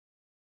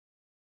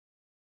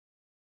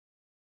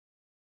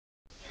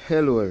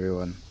Hello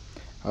everyone,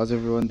 how's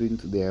everyone doing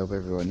today? I hope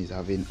everyone is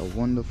having a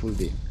wonderful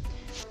day.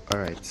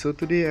 Alright, so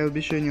today I'll be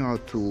showing you how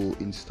to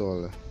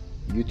install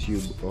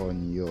YouTube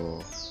on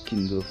your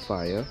Kindle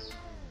Fire.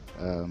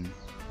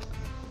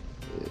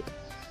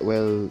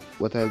 Well,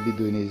 what I'll be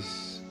doing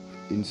is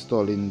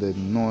installing the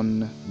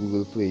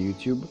non-Google Play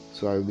YouTube.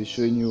 So I'll be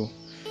showing you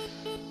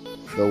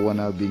the one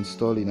I'll be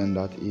installing, and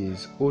that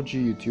is OG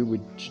YouTube,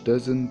 which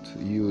doesn't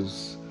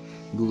use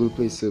Google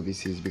Play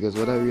services, because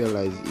what I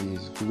realized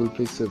is Google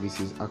Play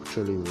services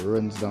actually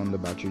runs down the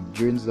battery,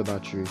 drains the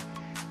battery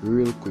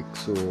real quick.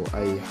 So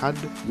I had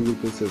Google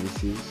Play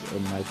services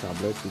on my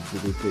tablet with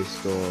Google Play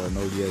Store and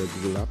all the other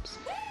Google apps,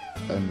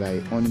 and I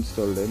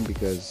uninstalled them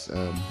because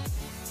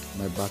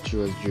my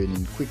battery was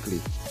draining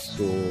quickly.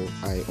 So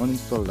I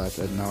uninstalled that,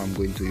 and now I'm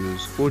going to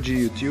use OG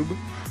YouTube.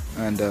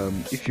 And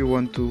if you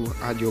want to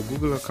add your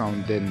Google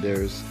account, then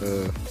there's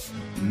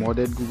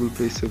modded Google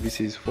Play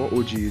services for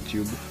OG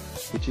YouTube,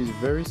 which is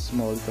very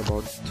small. It's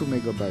about 2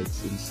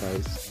 megabytes in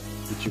size,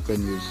 which you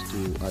can use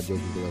to add your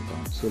Google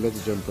account. So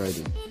let's jump right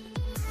in.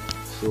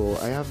 So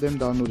I have them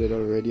downloaded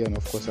already, and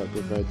of course I'll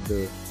provide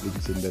the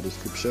links in the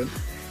description.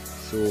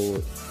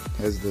 So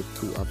here's the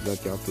 2 apps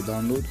that you have to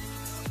download.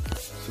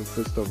 So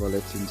first of all,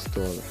 let's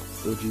install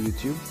OG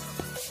YouTube.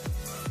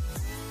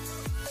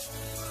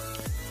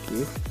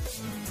 Okay,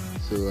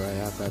 so I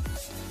have that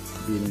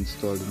being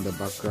installed in the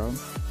background,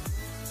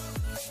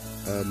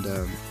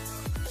 and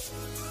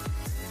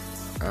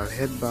I'll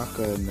head back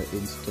and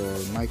install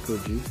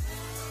MicroG. You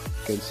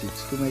can see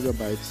it's 2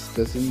 megabytes,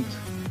 doesn't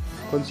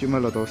consume a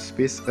lot of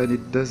space, and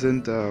it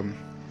doesn't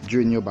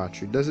drain your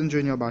battery. It doesn't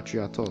drain your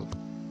battery at all,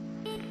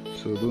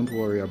 so don't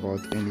worry about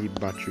any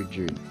battery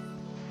drain.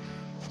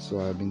 So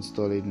I'm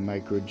installing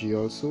MicroG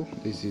also.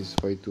 This is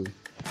for you to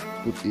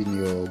put in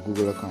your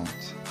Google account.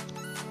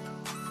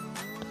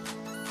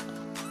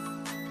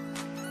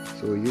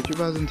 So YouTube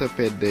hasn't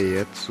appeared there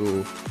yet,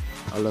 so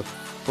I'll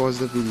pause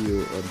the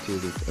video until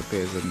it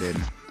appears, and then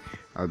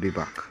I'll be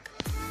back.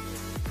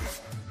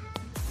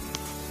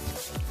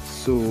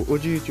 So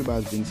OG YouTube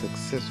has been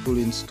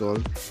successfully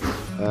installed,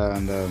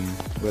 and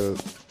well,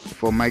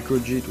 for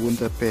MicroG it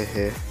won't appear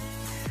here.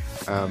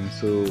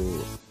 So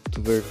to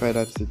verify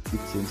that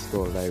it's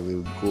installed, I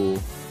will go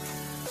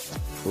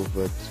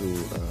over to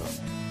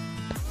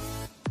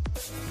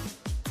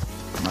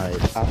my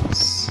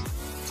apps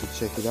to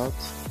check it out.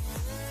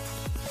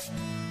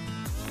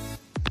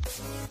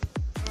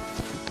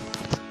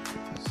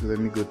 So let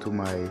me go to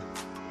my,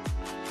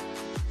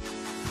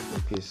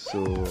 okay,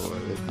 so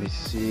let me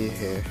see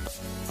here,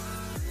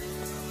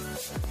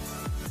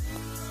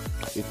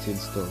 it's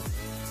installed.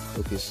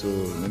 Okay, so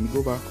let me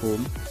go back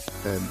home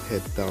and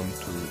head down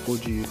to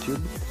OG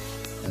YouTube,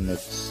 and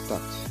let's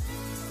start.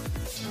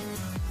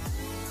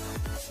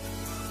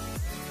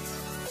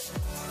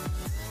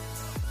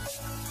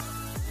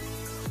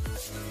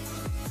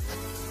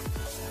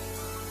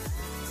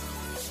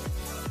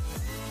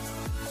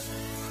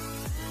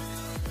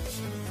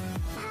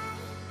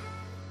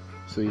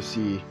 So you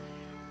see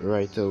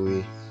right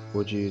away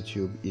OG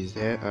YouTube is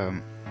there.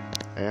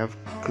 I have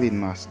Clean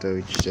Master,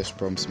 which just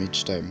prompts me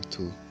each time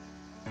to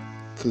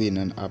clean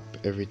an app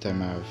every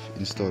time I've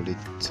installed it,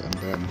 and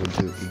I'm going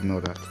to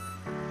ignore that.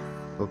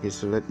 Okay,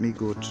 so let me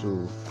go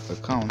to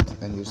account,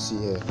 and you see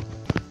here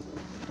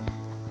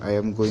I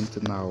am going to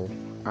now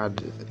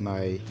add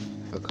my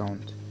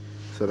account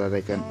so that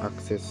I can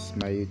access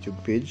my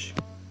YouTube page.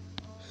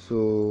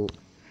 So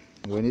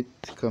when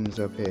it comes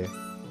up here,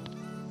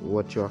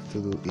 what you have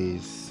to do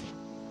is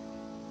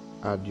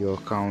add your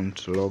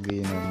account, log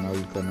in, and now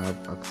you can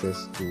have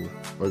access to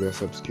all your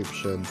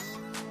subscriptions.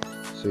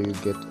 So you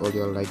get all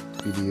your liked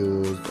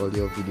videos, all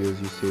your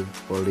videos you save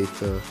for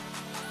later.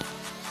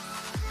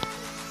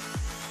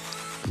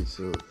 Okay,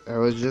 so I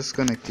was just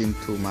connecting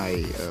to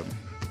my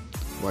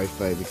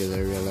Wi-Fi because I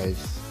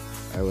realized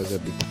I was a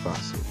bit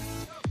fast,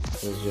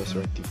 so I was just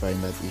rectifying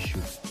that issue.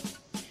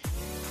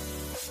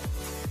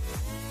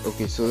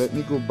 Okay, so let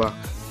me go back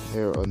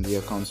here on the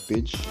accounts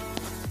page.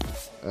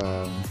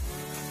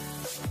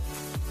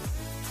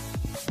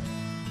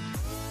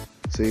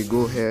 So you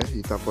go here,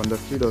 you tap on the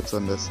 3 dots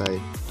on the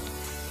side,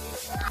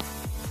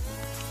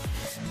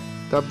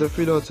 tap the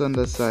 3 dots on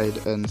the side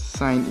and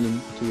sign in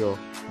to your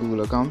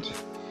Google account.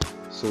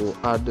 So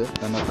add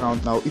an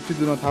account. Now if you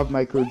do not have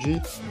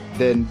MicroG,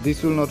 then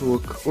this will not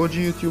work. OG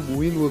YouTube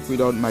will work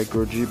without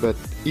MicroG, but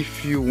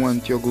if you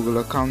want your Google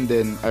account,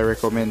 then I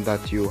recommend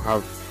that you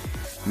have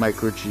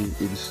MicroG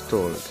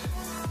installed.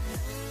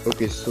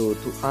 Okay, so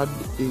to add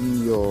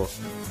in your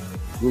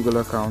Google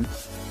account,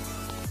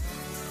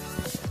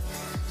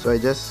 so I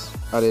just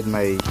added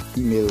my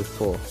email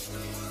for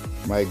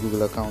my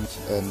Google account,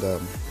 and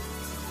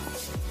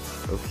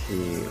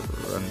okay,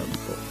 random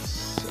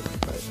pause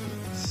 5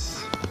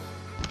 minutes.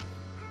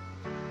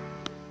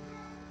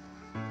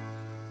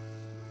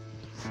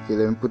 Okay,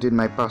 let me put in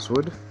my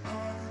password.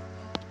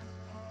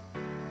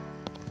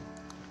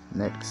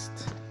 Next,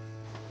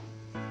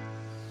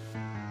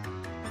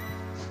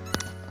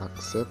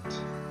 accept.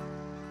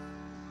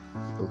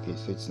 Okay,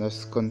 so it's not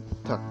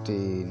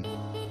contacting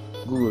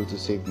Google to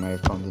save my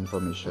account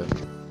information.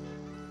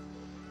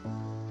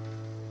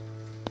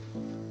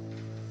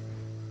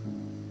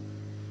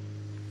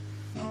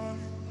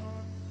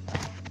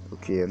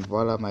 Okay, and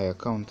voila, my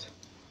account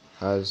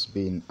has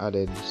been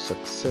added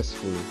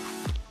successfully.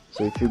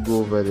 So if you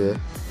go over there,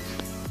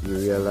 you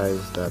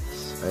realize that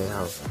I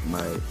have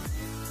my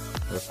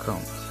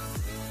account.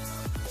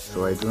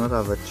 So I do not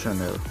have a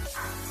channel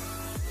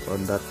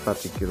on that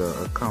particular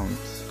account.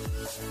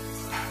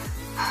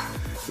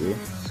 Okay,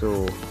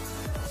 so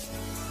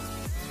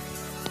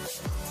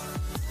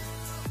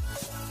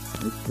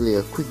let me play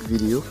a quick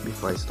video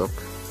before I stop.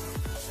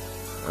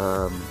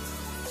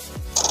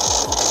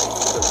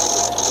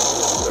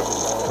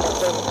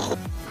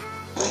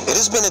 It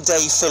has been a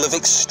day full of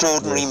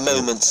extraordinary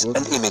moments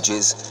and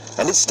images,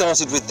 and it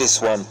started with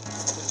this one.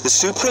 The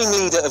Supreme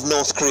Leader of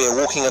North Korea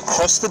walking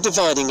across the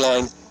dividing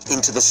line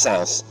into the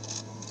south.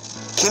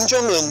 Kim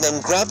Jong-un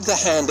then grabbed the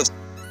hand of...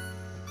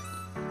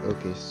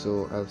 Okay,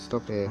 so I'll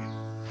stop here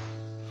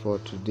for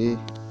today.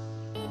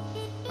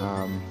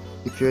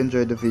 If you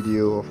enjoyed the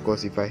video, of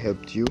course, if I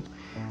helped you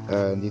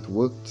and it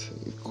worked,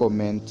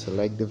 comment,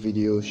 like the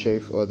video, share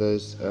with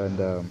others,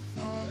 and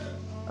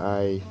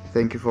I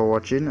thank you for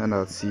watching, and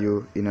I'll see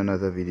you in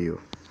another video.